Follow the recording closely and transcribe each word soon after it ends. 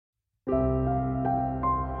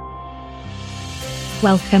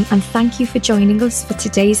Welcome and thank you for joining us for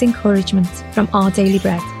today's encouragement from Our Daily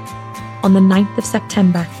Bread on the 9th of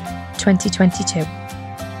September 2022.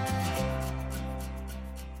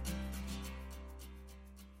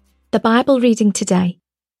 The Bible reading today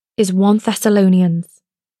is 1 Thessalonians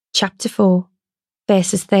chapter 4,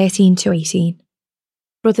 verses 13 to 18.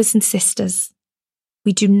 Brothers and sisters,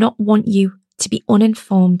 we do not want you to be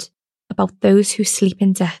uninformed about those who sleep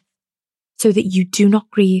in death, so that you do not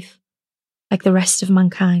grieve like the rest of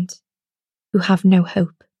mankind, who have no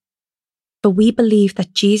hope. For we believe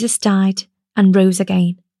that Jesus died and rose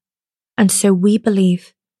again, and so we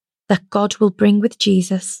believe that God will bring with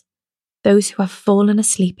Jesus those who have fallen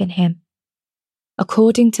asleep in him.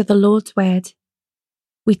 According to the Lord's word,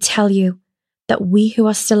 we tell you that we who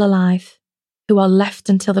are still alive, who are left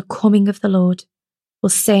until the coming of the Lord, will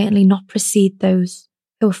certainly not precede those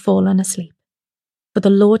who have fallen asleep. For the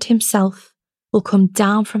Lord himself will come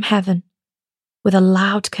down from heaven with a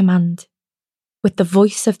loud command, with the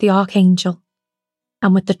voice of the archangel,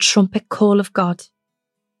 and with the trumpet call of God,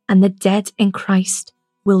 and the dead in Christ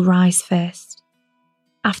will rise first.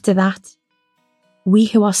 After that, we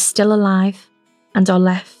who are still alive and are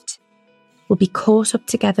left will be caught up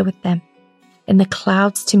together with them in the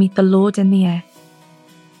clouds to meet the Lord in the air,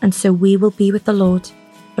 and so we will be with the Lord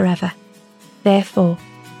forever. Therefore,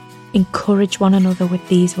 encourage one another with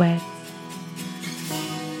these words.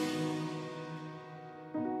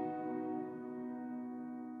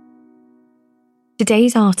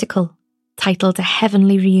 Today's article, titled A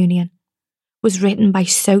Heavenly Reunion, was written by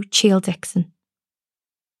Sochiel Dixon.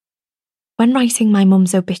 When writing my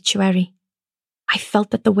mum's obituary, I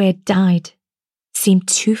felt that the word died seemed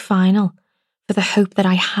too final for the hope that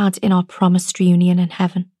I had in our promised reunion in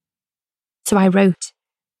heaven. So I wrote,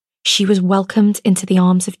 she was welcomed into the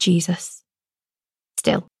arms of Jesus.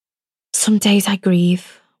 Still, some days I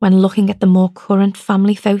grieve when looking at the more current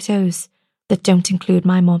family photos that don't include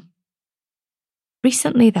my mum.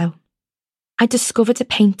 Recently, though, I discovered a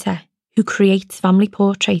painter who creates family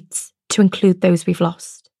portraits to include those we've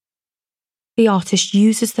lost. The artist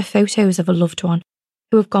uses the photos of a loved one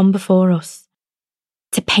who have gone before us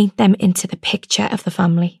to paint them into the picture of the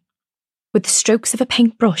family. With the strokes of a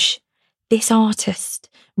paintbrush, this artist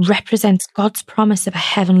represents God's promise of a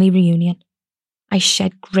heavenly reunion. I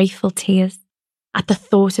shed grateful tears at the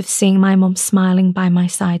thought of seeing my mum smiling by my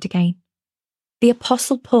side again. The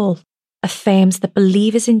Apostle Paul affirms that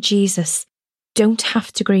believers in Jesus don't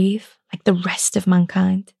have to grieve like the rest of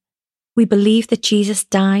mankind. We believe that Jesus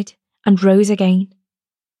died and rose again,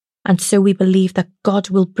 and so we believe that God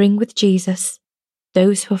will bring with Jesus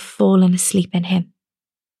those who have fallen asleep in him.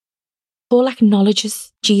 Paul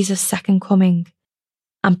acknowledges Jesus' second coming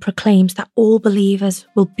and proclaims that all believers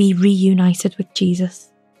will be reunited with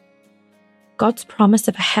Jesus. God's promise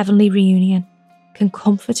of a heavenly reunion can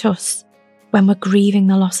comfort us when we're grieving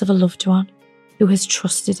the loss of a loved one who has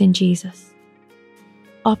trusted in Jesus.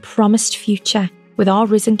 Our promised future with our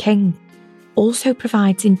risen King also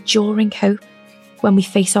provides enduring hope when we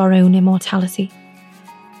face our own immortality,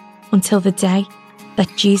 until the day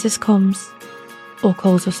that Jesus comes or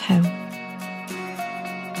calls us home.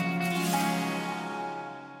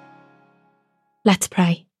 Let's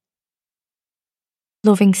pray.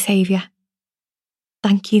 Loving Saviour,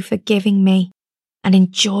 thank you for giving me an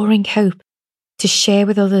enduring hope to share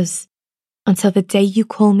with others until the day you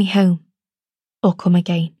call me home or come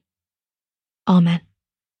again. Amen.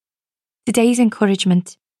 Today's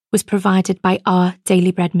encouragement was provided by Our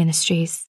Daily Bread Ministries.